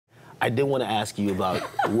I did want to ask you about.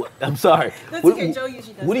 I'm sorry. That's okay. Joe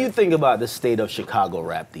usually does. What do you think about the state of Chicago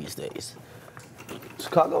rap these days?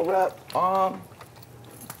 Chicago rap?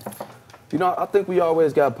 You know, I think we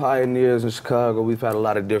always got pioneers in Chicago. We've had a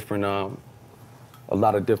lot of different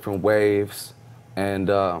waves, and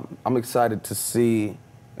I'm excited to see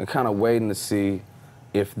and kind of waiting to see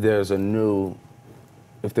if there's a new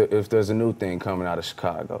thing coming out of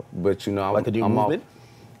Chicago. But you know, like a new movement?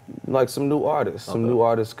 Like some new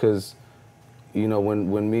artists, because you know,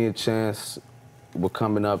 when me and Chance were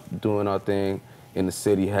coming up doing our thing in the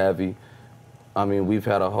city heavy, I mean, we've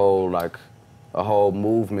had a whole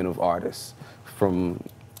movement of artists from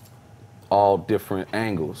all different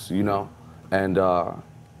angles, you know? And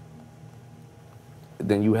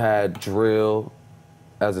then you had drill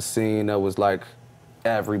as a scene that was like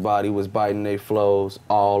everybody was biting their flows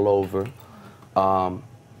all over.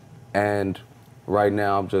 And right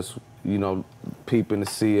now I'm just, you know, peeping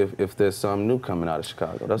to see if there's something new coming out of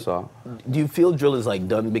Chicago, that's all. Do you feel drill is like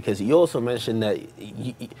done? Because you also mentioned that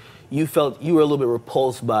you felt you were a little bit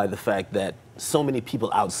repulsed by the fact that so many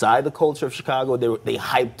people outside the culture of Chicago, they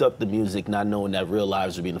hyped up the music not knowing that real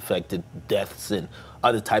lives were being affected, deaths and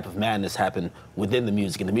other type of madness happened within the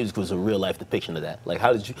music, and the music was a real life depiction of that. Like,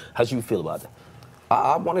 how did you feel about that?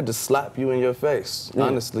 I wanted to slap you in your face,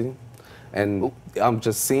 honestly. And I'm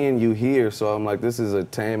just seeing you here, so I'm like, this is a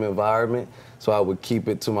tame environment, so I would keep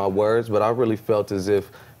it to my words, but I really felt as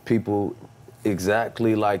if people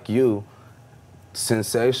exactly like you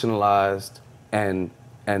sensationalized and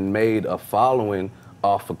made a following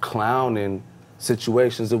off of clowning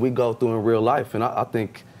situations that we go through in real life. And I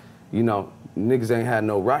think, you know, niggas ain't had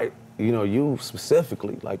no right. You know, you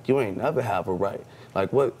specifically, like, you ain't never have a right.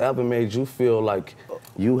 Like, whatever made you feel like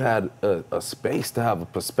you had a space to have a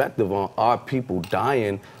perspective on our people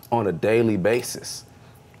dying on a daily basis?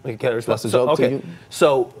 That's a joke to you?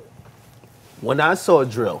 So, when I saw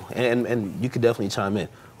drill, and you could definitely chime in,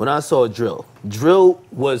 when I saw drill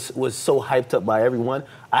was so hyped up by everyone,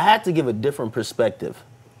 I had to give a different perspective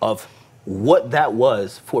of what that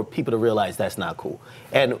was for people to realize that's not cool.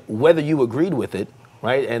 And whether you agreed with it,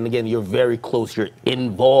 right? And again, you're very close, you're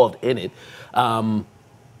involved in it.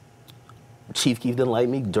 Chief Keef didn't like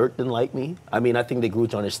me, Dirk didn't like me. I mean, I think they grew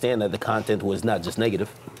to understand that the content was not just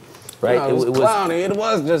negative, right? No, it was clowning, it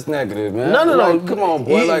was just negative, man. No. Like, come on,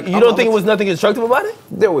 boy. You don't think it was nothing constructive about it?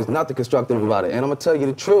 There was nothing constructive about it, and I'm gonna tell you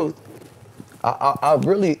the truth. I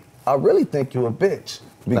really think you're a bitch,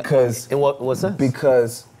 because... In what sense?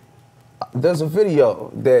 Because there's a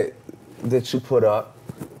video that you put up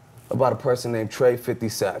about a person named Trey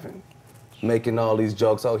 57 making all these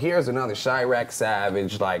jokes. Oh, here's another Chirac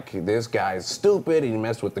Savage, like, this guy's stupid, he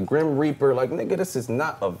messed with the Grim Reaper. Like, nigga, this is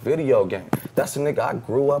not a video game. That's a nigga I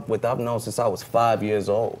grew up with, I've known since I was 5 years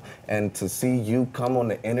old. And to see you come on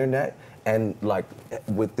the internet and, like,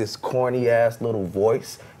 with this corny ass little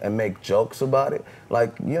voice and make jokes about it,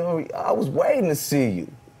 like, you know, I was waiting to see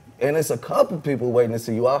you. And it's a couple people waiting to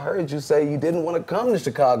see you. I heard you say you didn't want to come to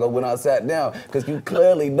Chicago when I sat down, because you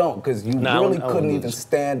clearly don't, because you really couldn't even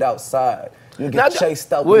stand outside. You get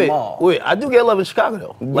chased out the mall. Wait, I do get love in Chicago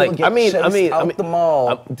though. Like, I mean, out the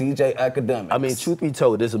mall, DJ Akademiks. I mean, truth be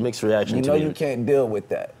told, there's a mixed reaction. You know you can't deal with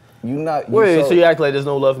that. So you act like there's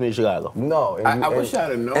no love for me in Chicago? No. I wish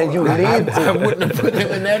I'd have known. And you need to. I wouldn't have put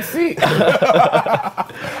him in that seat.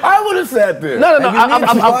 I would have sat there. No.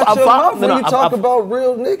 When you talk about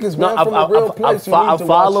real niggas, man, from a real place, you need to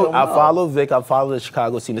watch your mouth. I follow Vic. I follow the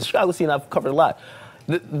Chicago scene. The Chicago scene I've covered a lot.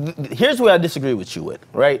 Here's where I disagree with you with,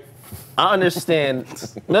 right? I understand.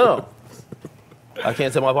 No. I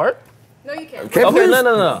can't say my part? No, you can't. Okay,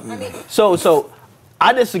 no. I mean, so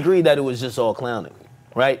I disagree that it was just all clowning.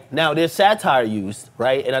 Right? Now, there's satire used,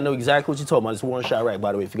 right? And I know exactly what you're talking about. It's Warren Chirac,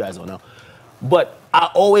 by the way, if you guys don't know. But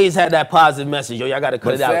I always had that positive message. Yo, y'all got to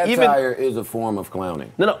cut it out. Satire is a form of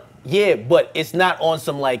clowning. No. Yeah, but it's not on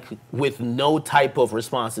some, like, with no type of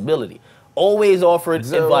responsibility. Always offered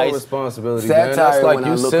zero advice. Responsibility. Satire, that's like when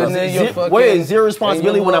you I look sitting up- in your fucking... Wait, zero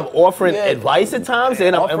responsibility when I'm offering advice at times?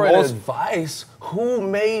 And I'm offering also... advice? Who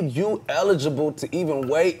made you eligible to even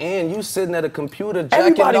weigh in? You sitting at a computer jacking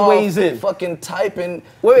Everybody off, weighs in. fucking typing.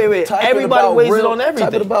 Wait. Typing Everybody about weighs in real, on everything.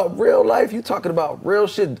 Typing about real life. You talking about real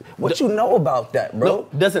shit. What you know about that, bro?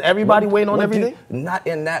 No, doesn't everybody weigh in on everything? Not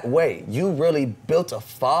in that way. You really built a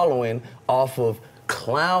following off of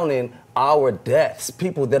clowning our deaths,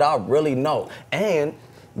 people that I really know. And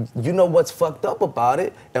you know what's fucked up about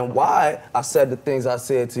it, and why I said the things I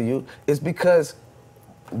said to you, is because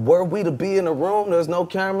were we to be in a room, there's no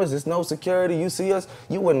cameras, there's no security, you see us,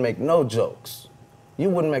 you wouldn't make no jokes. You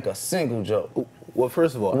wouldn't make a single joke. Well,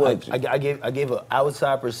 first of all, I gave an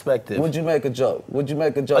outside perspective. Would you make a joke? Would you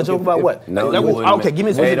make a joke? A joke about what? No, That you was- wouldn't. okay, give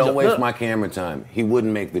me some. Hey, don't waste No. my camera time. He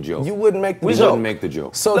wouldn't make the joke. You wouldn't make the He joke. wouldn't make the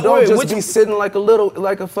joke. So Wait, don't wait, just which- be sitting like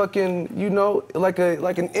a fucking, you know, like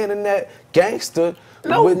an internet gangster.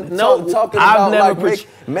 No, talking I've about never like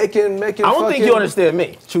making. I don't think you understand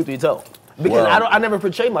me, truth be told. Because Well- I never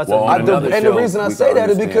portray myself. Well, as on that. another And the show, reason I we say can that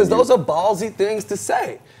is because understand those you. are ballsy things to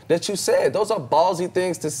say. That you said. Those are ballsy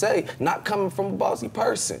things to say, not coming from a ballsy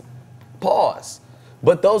person. Pause.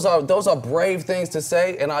 But those are brave things to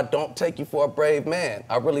say, and I don't take you for a brave man.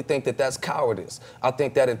 I really think that that's cowardice. I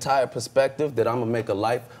think that entire perspective that I'm gonna make a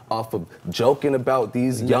life off of joking about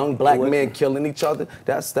these young black men killing each other,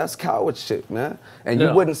 that's coward shit, man. And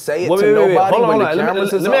you wouldn't say it Wait, to wait, wait, wait. nobody Hold on, when hold the on.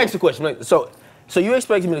 cameras is Let me on. ask you a question. Like, so you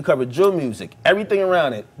expected me to cover drill music, everything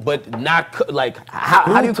around it, but not like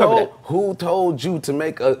how do you cover that? Who told you to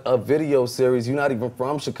make a video series? You're not even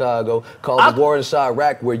from Chicago, called The War in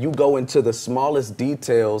Chirac, where you go into the smallest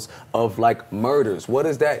details of like murders. What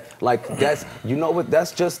is that? Like that's, you know what?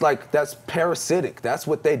 That's just like, that's parasitic. That's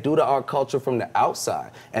what they do to our culture from the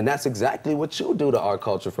outside, and that's exactly what you do to our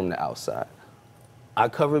culture from the outside. I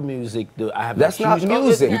cover music. I have That's a not huge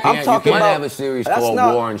music. You I'm can't talking about. have a series that's called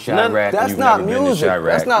not- War in Chirac. That's and you've not never been to music. Chirac.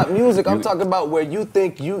 That's not music. I'm You- talking about where you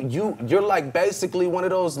think you're like basically one of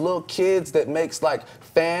those little kids that makes like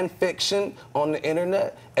fan fiction on the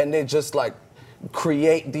internet, and they just like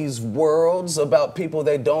create these worlds about people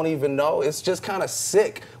they don't even know. It's just kind of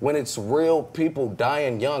sick when it's real people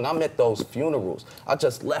dying young. I'm at those funerals. I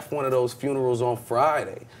just left one of those funerals on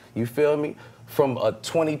Friday. You feel me? From a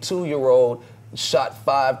 22-year-old shot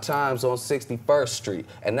 5 times on 61st Street,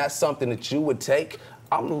 and that's something that you would take.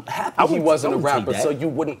 I'm happy he wasn't a rapper, so you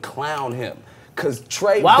wouldn't clown him. Cause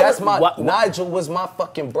Trey, Nigel was my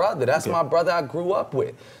fucking brother. That's my brother I grew up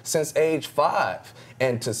with since age 5.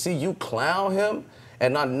 And to see you clown him,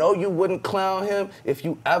 and I know you wouldn't clown him if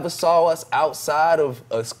you ever saw us outside of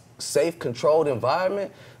a safe, controlled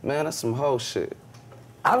environment, man, that's some hoe shit.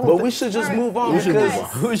 But we should just move on. We should because-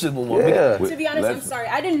 move on. We should move on. Yeah. To be honest, I'm sorry.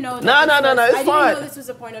 I didn't know that. No, this no, no, was- it's I fine. didn't know this was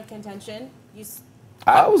a point of contention.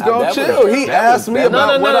 I was gonna that chill. was- He that asked was- me that-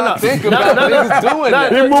 about what I think about niggas doing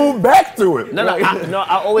that. He moved back to it.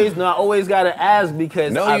 I always gotta ask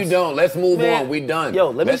because No, you don't. Let's move Man, on. We done. Yo,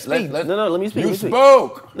 let me Let's- speak. let's- No, let me speak. You let me speak.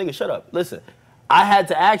 spoke. Nigga, shut up. Listen, I had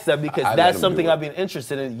to ask that because I let that's him something do it. I've been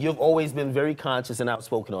interested in. You've always been very conscious and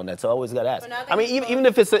outspoken on that, so I always gotta ask. But now that I mean, you even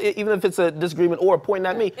if it's a disagreement or a point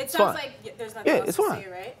at me, It it's sounds fine. like there's nothing Yeah, else it's to fine. say,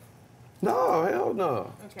 right? No, hell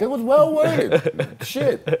no. It was well worded.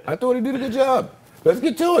 Shit, I thought he did a good job. Let's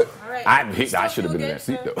get to it. All right. I You still should have feel been in good that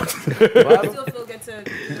seat to- though. You still feel good to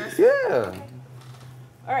address it? Yeah. Okay.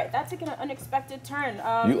 All right, that took an unexpected turn.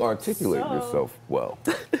 You articulate so- yourself well.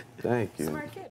 Thank you. Smart kid.